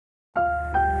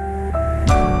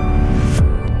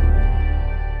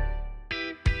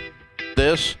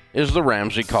This is the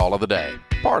Ramsey Call of the Day,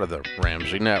 part of the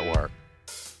Ramsey Network.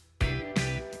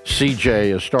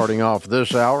 CJ is starting off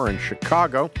this hour in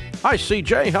Chicago. Hi,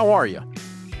 CJ. How are you?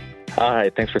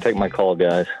 Hi. Thanks for taking my call,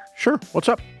 guys. Sure. What's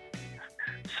up?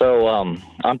 So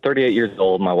I'm 38 years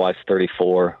old. My wife's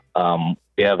 34.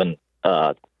 We have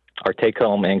our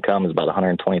take-home income is about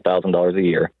 $120,000 a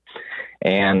year.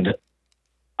 And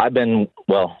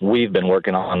we've been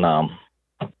working on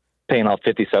paying off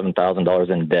 $57,000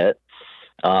 in debt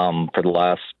for the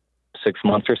last 6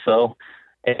 months or so.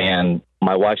 And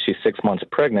my wife, she's 6 months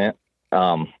pregnant.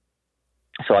 So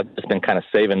I've just been kind of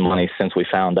saving money since we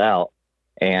found out.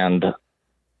 And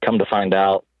come to find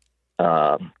out,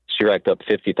 she racked up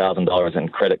 $50,000 in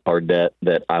credit card debt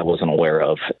that I wasn't aware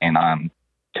of. And I'm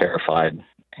terrified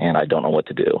and I don't know what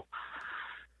to do.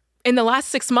 In the last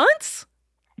 6 months?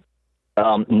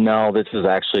 No, this has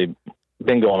actually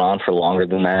been going on for longer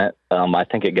than that. I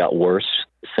think it got worse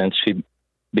since she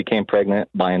became pregnant,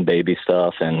 buying baby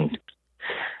stuff, and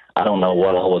I don't know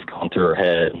what all was going through her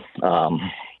head.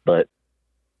 But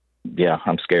yeah,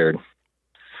 I'm scared.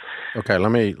 Okay, let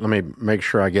me make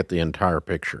sure I get the entire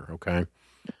picture, okay?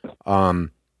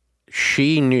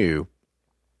 She knew,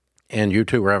 and you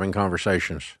two were having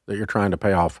conversations, that you're trying to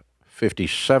pay off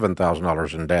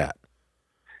 $57,000 in debt.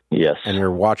 Yes. And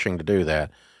you're watching to do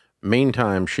that.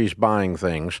 Meantime, she's buying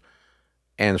things,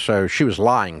 and so she was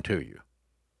lying to you.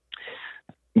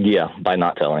 Yeah, by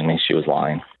not telling me she was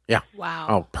lying. Yeah. Wow.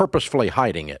 Oh, purposefully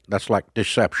hiding it. That's like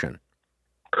deception.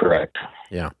 Correct.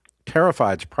 Yeah.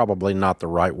 Terrified's probably not the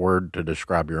right word to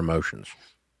describe your emotions.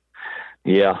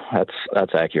 Yeah,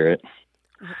 that's accurate.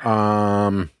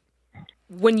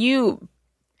 When you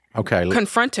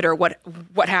confronted her, what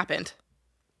happened?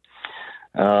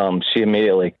 She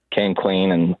immediately came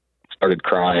clean and started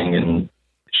crying, and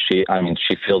she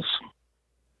feels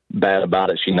bad about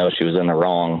it. She knows she was in the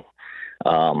wrong.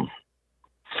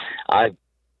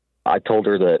 I told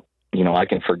her that, I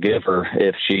can forgive her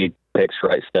if she takes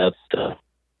right steps to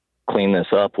clean this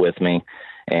up with me.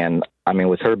 And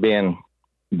with her being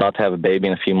about to have a baby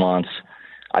in a few months,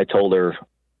 I told her,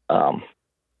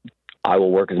 I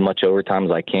will work as much overtime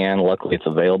as I can. Luckily, it's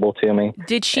available to me.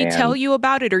 Did she tell you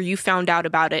about it, or you found out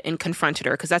about it and confronted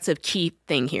her? Because that's a key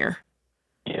thing here.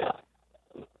 Yeah,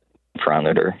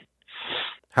 confronted her.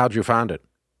 How'd you find it?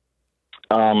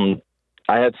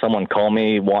 I had someone call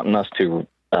me wanting us to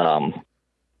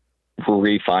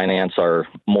refinance our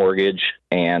mortgage,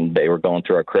 and they were going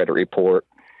through our credit report.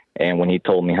 And when he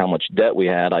told me how much debt we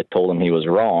had, I told him he was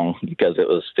wrong because it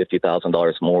was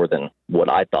 $50,000 more than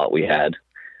what I thought we had.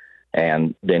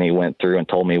 And then he went through and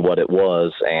told me what it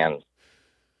was, and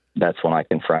that's when I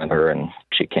confronted her, and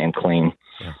she came clean.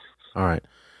 Yeah. All right.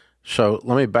 So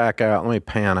let me back out. Let me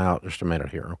pan out just a minute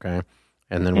here, okay?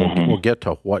 And then we'll get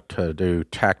to what to do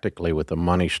tactically with the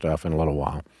money stuff in a little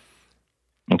while.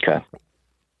 Okay.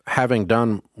 Having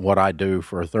done what I do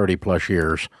for 30-plus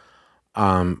years,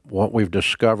 what we've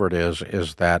discovered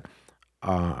is that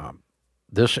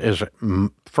this is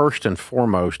first and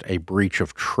foremost a breach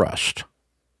of trust.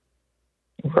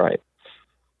 Right.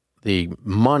 The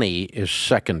money is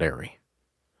secondary.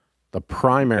 The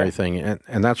primary thing,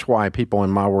 and that's why people in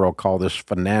my world call this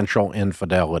financial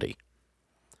infidelity,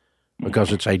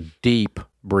 because it's a deep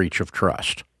breach of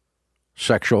trust.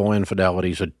 Sexual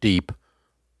infidelity is a deep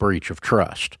breach of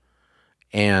trust.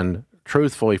 And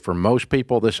truthfully, for most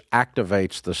people, this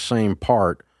activates the same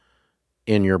part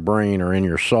in your brain or in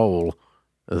your soul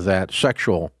that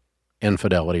sexual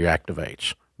infidelity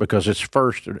activates. Because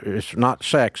it's not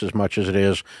sex as much as it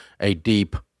is a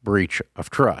deep breach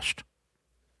of trust,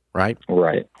 right?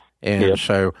 Right. And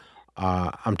so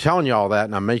I'm telling you all that,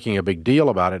 and I'm making a big deal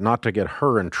about it, not to get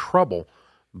her in trouble,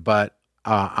 but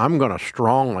I'm going to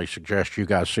strongly suggest you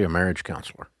guys see a marriage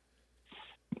counselor.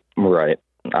 Right.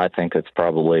 I think it's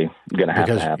probably going to have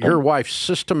to happen. Because your wife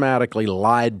systematically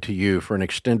lied to you for an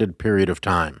extended period of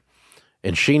time,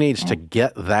 and she needs to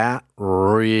get that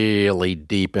really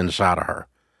deep inside of her.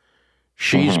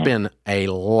 She's been a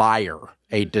liar,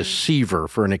 a deceiver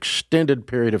for an extended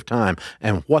period of time,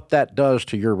 and what that does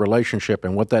to your relationship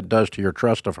and what that does to your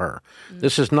trust of her.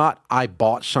 This is not, I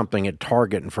bought something at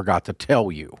Target and forgot to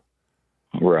tell you.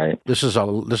 Right. This is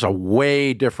a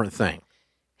way different thing.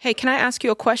 Hey, can I ask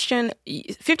you a question?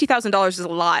 $50,000 is a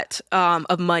lot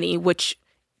of money, which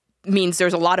means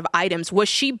there's a lot of items. Was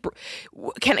she,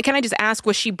 can I just ask,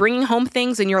 was she bringing home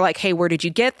things and you're like, hey, where did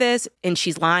you get this? And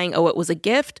she's lying, oh, it was a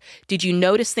gift. Did you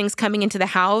notice things coming into the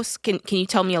house? Can you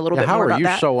tell me a little bit more about that?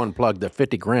 How are you so unplugged that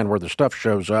 $50,000 worth of stuff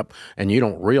shows up and you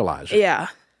don't realize it? Yeah.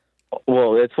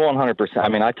 Well, it's 100%. I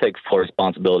mean, I take full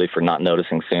responsibility for not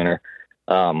noticing sooner.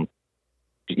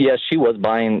 yes, she was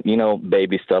buying,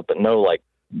 baby stuff, but no like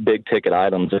big ticket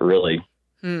items that really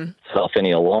set off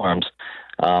any alarms.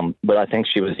 But I think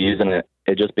she was using it.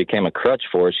 It just became a crutch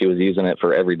for her. She was using it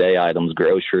for everyday items,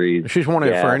 groceries. She's wanted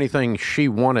it gas. for anything she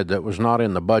wanted that was not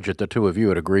in the budget the two of you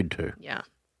had agreed to. Yeah.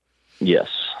 Yes.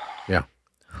 Yeah.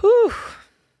 Whew.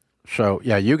 So,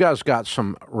 yeah, you guys got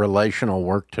some relational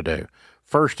work to do,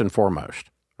 first and foremost,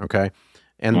 okay?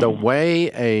 And the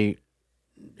way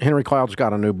Henry Cloud's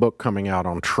got a new book coming out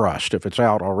on trust. If it's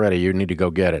out already, you need to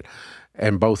go get it,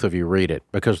 and both of you read it,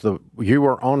 because you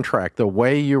are on track. The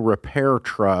way you repair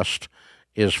trust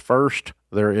is, first,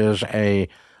 there is an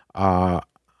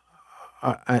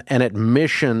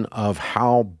admission of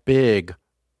how big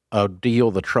a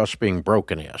deal the trust being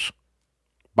broken is,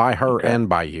 by her and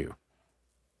by you.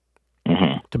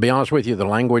 To be honest with you, the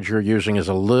language you're using is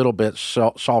a little bit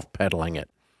soft pedaling it.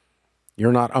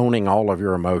 You're not owning all of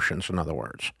your emotions, in other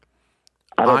words.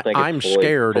 I don't think I'm fully,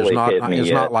 scared fully is not hit me is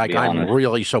yet, not like to be I'm honest.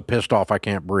 really so pissed off I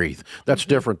can't breathe. That's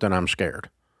different than I'm scared.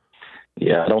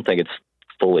 Yeah, I don't think it's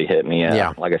fully hit me yet.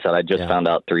 Yeah. Like I said, I just found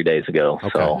out 3 days ago. Okay.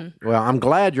 So Well, I'm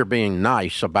glad you're being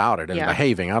nice about it and Yeah.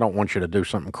 behaving. I don't want you to do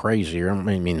something crazy. I don't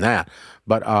mean that.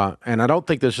 But and I don't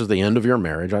think this is the end of your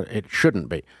marriage. It shouldn't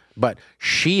be. But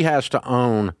she has to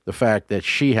own the fact that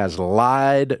she has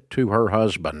lied to her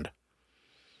husband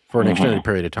for an extended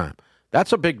period of time.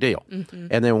 That's a big deal.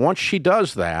 And then once she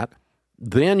does that,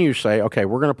 then you say, okay,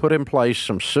 we're going to put in place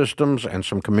some systems and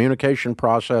some communication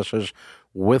processes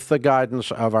with the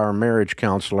guidance of our marriage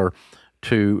counselor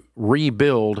to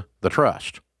rebuild the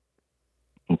trust.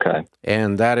 okay.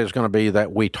 And that is going to be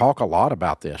that we talk a lot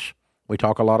about this. We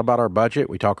talk a lot about our budget.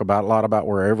 We talk a lot about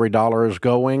where every dollar is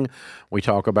going. We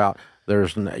talk about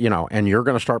and you're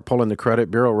going to start pulling the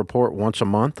credit bureau report once a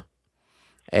month.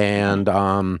 And,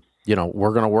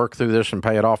 we're going to work through this and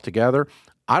pay it off together.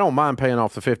 I don't mind paying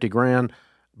off the $50,000,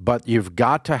 but you've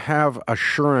got to have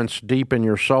assurance deep in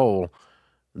your soul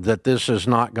that this is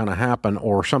not going to happen,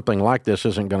 or something like this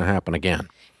isn't going to happen again.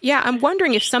 Yeah, I'm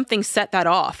wondering if something set that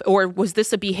off, or was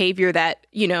this a behavior that,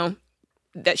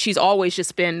 that she's always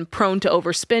just been prone to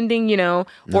overspending,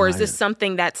 or is this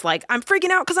something that's like, I'm freaking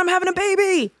out because I'm having a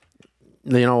baby?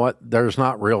 You know what? There's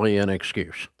not really an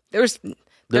excuse. There's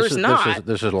not.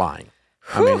 This is lying.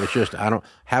 I mean, it's just,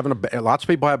 lots of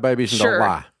people have babies and Sure. don't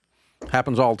lie.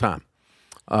 Happens all the time.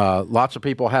 Lots of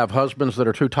people have husbands that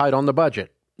are too tight on the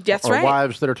budget. That's or right.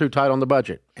 wives that are too tight on the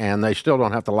budget, and they still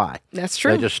don't have to lie. That's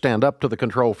true. They just stand up to the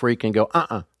control freak and go,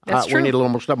 That's we true. need a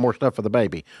little more stuff for the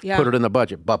baby. Yeah. Put it in the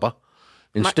budget, Bubba.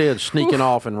 Instead, sneaking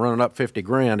off and running up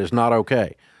 $50,000 is not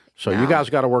okay. So you guys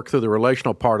got to work through the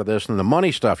relational part of this, and the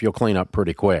money stuff you'll clean up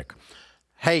pretty quick.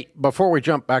 Hey, before we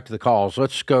jump back to the calls,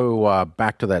 let's go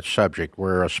back to that subject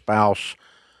where a spouse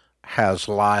has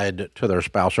lied to their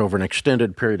spouse over an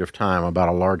extended period of time about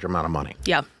a large amount of money.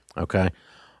 Yeah. Okay.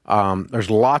 There's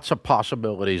lots of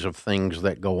possibilities of things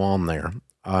that go on there.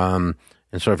 And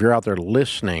so if you're out there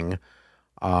listening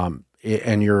and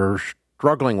you're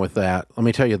struggling with that, let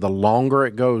me tell you, the longer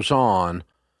it goes on,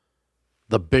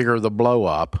 the bigger the blow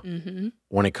up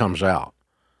when it comes out.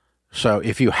 So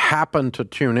if you happen to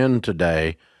tune in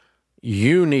today,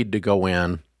 you need to go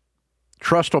in.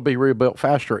 Trust will be rebuilt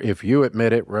faster if you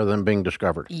admit it rather than being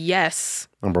discovered. Yes.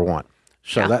 Number one.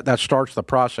 So that starts the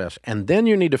process. And then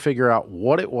you need to figure out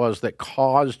what it was that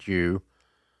caused you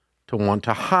to want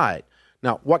to hide.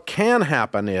 Now, what can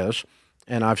happen is,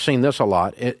 and I've seen this a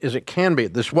lot, it can be,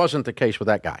 this wasn't the case with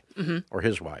that guy or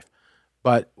his wife,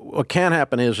 but what can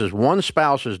happen is one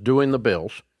spouse is doing the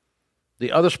bills,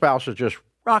 the other spouse is just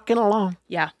rocking along,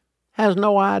 Yeah. has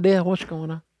no idea what's going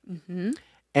on.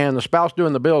 And the spouse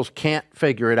doing the bills can't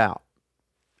figure it out.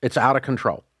 It's out of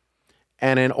control.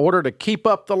 And in order to keep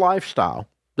up the lifestyle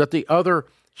that the other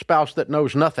spouse that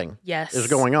knows nothing Yes. is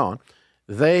going on,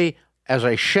 they, as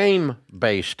a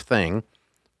shame-based thing,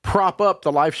 prop up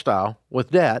the lifestyle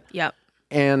with debt, Yep.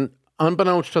 and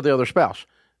unbeknownst to the other spouse.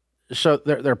 So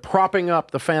they're propping up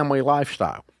the family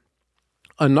lifestyle.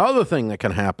 Another thing that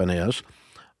can happen is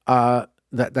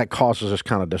that causes this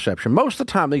kind of deception. Most of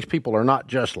the time, these people are not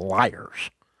just liars.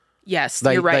 Yes,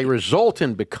 They you're right. they result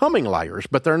in becoming liars,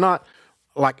 but they're not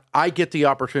like, I get the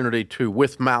opportunity to,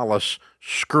 with malice,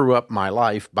 screw up my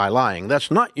life by lying. That's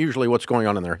not usually what's going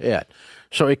on in their head.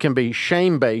 So it can be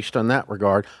shame-based in that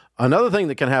regard. Another thing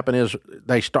that can happen is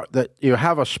that you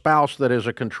have a spouse that is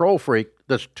a control freak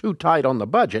that's too tight on the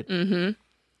budget,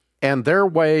 and their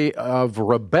way of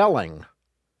rebelling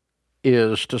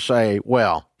is to say,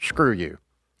 well, screw you.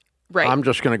 right. I'm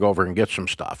just going to go over and get some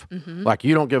stuff. Like,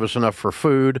 you don't give us enough for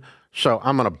food, so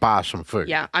I'm going to buy some food.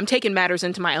 Yeah, I'm taking matters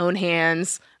into my own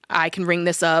hands. I can ring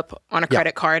this up on a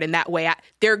credit card, and that way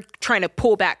they're trying to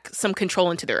pull back some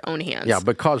control into their own hands. Yeah,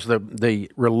 because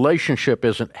the relationship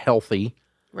isn't healthy.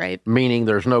 Right. Meaning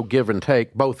there's no give and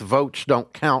take. Both votes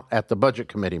don't count at the budget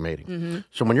committee meeting. Mm-hmm.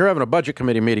 So when you're having a budget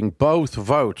committee meeting, both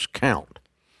votes count.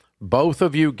 Both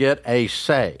of you get a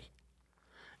say.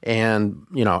 And,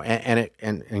 and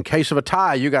in case of a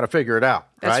tie, you got to figure it out.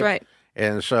 That's right.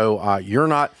 And so you're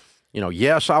not,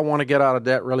 yes, I want to get out of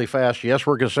debt really fast. Yes,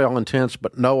 we're going to sell intense,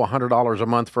 but no, $100 a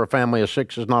month for a family of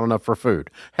 6 is not enough for food.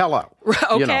 Hello.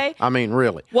 Okay.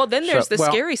 Really. Well, then there's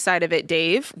scary side of it,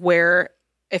 Dave, where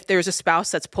if there's a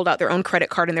spouse that's pulled out their own credit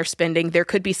card and they're spending, there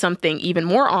could be something even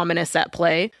more ominous at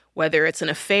play, whether it's an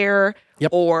affair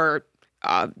or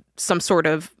some sort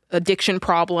of addiction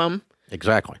problem.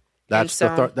 Exactly. That's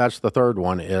the third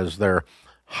one is they're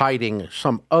hiding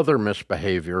some other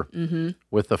misbehavior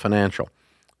with the financial.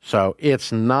 So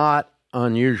it's not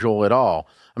unusual at all.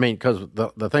 I mean, because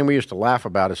the thing we used to laugh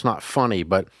about, it's not funny,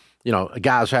 but, a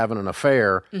guy's having an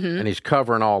affair and he's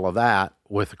covering all of that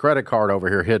with the credit card over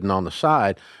here hidden on the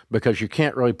side because you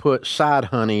can't really put side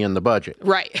honey in the budget.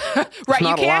 Right. Right.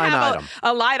 You can't have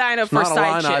a line item for side chick. Not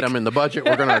a line item in the budget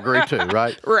we're going to agree to,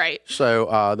 right? Right.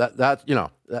 So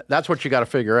that's what you got to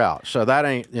figure out. So that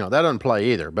ain't, that doesn't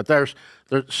play either. But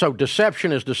so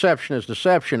deception is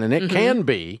deception, and it can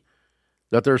be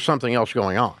that there's something else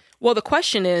going on. Well, the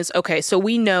question is, okay, so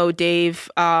we know, Dave,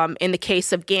 in the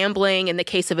case of gambling, in the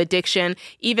case of addiction,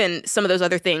 even some of those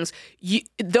other things,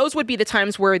 those would be the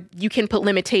times where you can put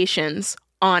limitations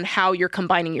on how you're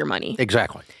combining your money.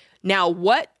 Exactly. Now,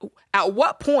 at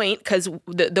what point, because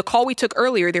the call we took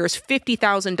earlier, there was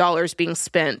 $50,000 being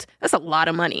spent. That's a lot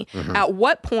of money. Mm-hmm. At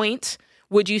what point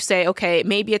would you say, okay,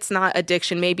 maybe it's not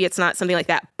addiction, maybe it's not something like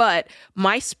that, but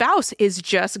my spouse is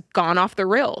just gone off the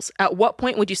rails? At what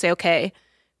point would you say, okay,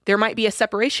 there might be a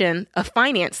separation of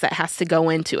finance that has to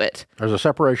go into it? There's a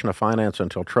separation of finance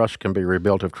until trust can be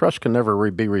rebuilt. If trust can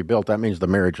never be rebuilt, that means the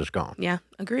marriage is gone. Yeah,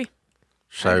 agree.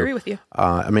 So, I agree with you.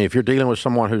 If you're dealing with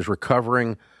someone who's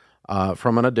recovering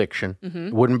from an addiction,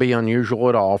 it wouldn't be unusual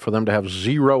at all for them to have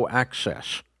zero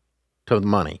access to the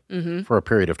money for a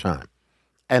period of time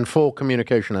and full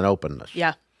communication and openness.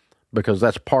 Yeah. Because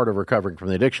that's part of recovering from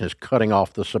the addiction is cutting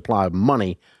off the supply of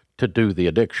money to do the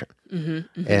addiction.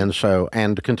 And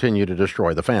to continue to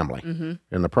destroy the family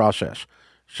in the process.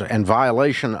 So, and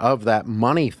violation of that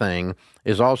money thing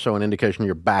is also an indication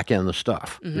you're back in the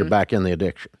stuff. You're back in the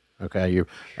addiction. Okay,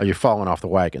 you're falling off the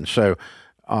wagon. So,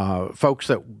 folks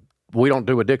that we don't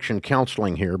do addiction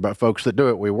counseling here, but folks that do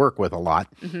it, we work with a lot,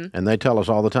 and they tell us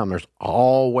all the time there's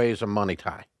always a money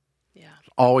tie. Yeah,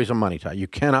 there's always a money tie. You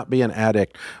cannot be an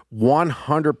addict.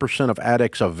 100% of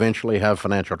addicts eventually have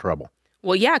financial trouble.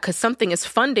 Well, yeah, because something is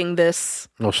funding this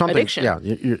addiction.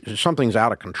 Yeah, something's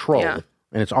out of control, and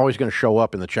it's always going to show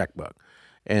up in the checkbook.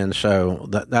 And so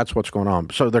that's what's going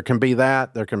on. So there can be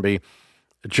that. There can be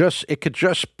it could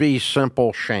just be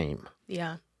simple shame.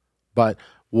 Yeah. But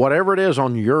whatever it is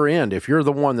on your end, if you're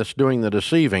the one that's doing the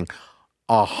deceiving,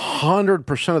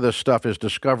 100% of this stuff is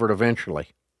discovered eventually.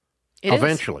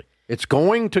 Eventually. It's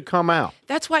going to come out.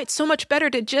 That's why it's so much better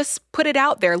to just put it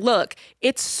out there. Look,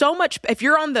 it's so much, if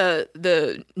you're on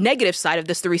the negative side of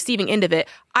this, the receiving end of it,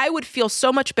 I would feel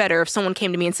so much better if someone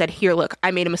came to me and said, here, look,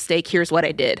 I made a mistake. Here's what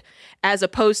I did. As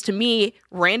opposed to me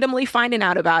randomly finding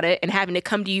out about it and having to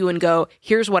come to you and go,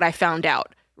 here's what I found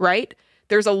out, right?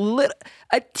 There's a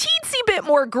teensy bit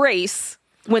more grace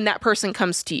when that person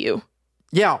comes to you.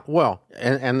 Yeah, well,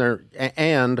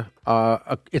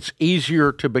 it's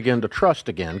easier to begin to trust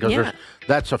again because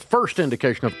that's a first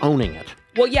indication of owning it.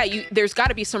 Well, yeah, there's got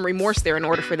to be some remorse there in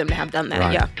order for them to have done that.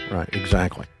 Right, right,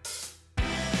 exactly.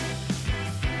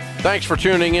 Thanks for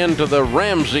tuning in to the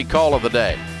Ramsey Call of the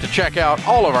Day. To check out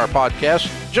all of our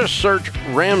podcasts, just search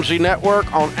Ramsey Network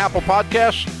on Apple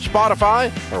Podcasts,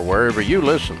 Spotify, or wherever you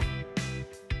listen.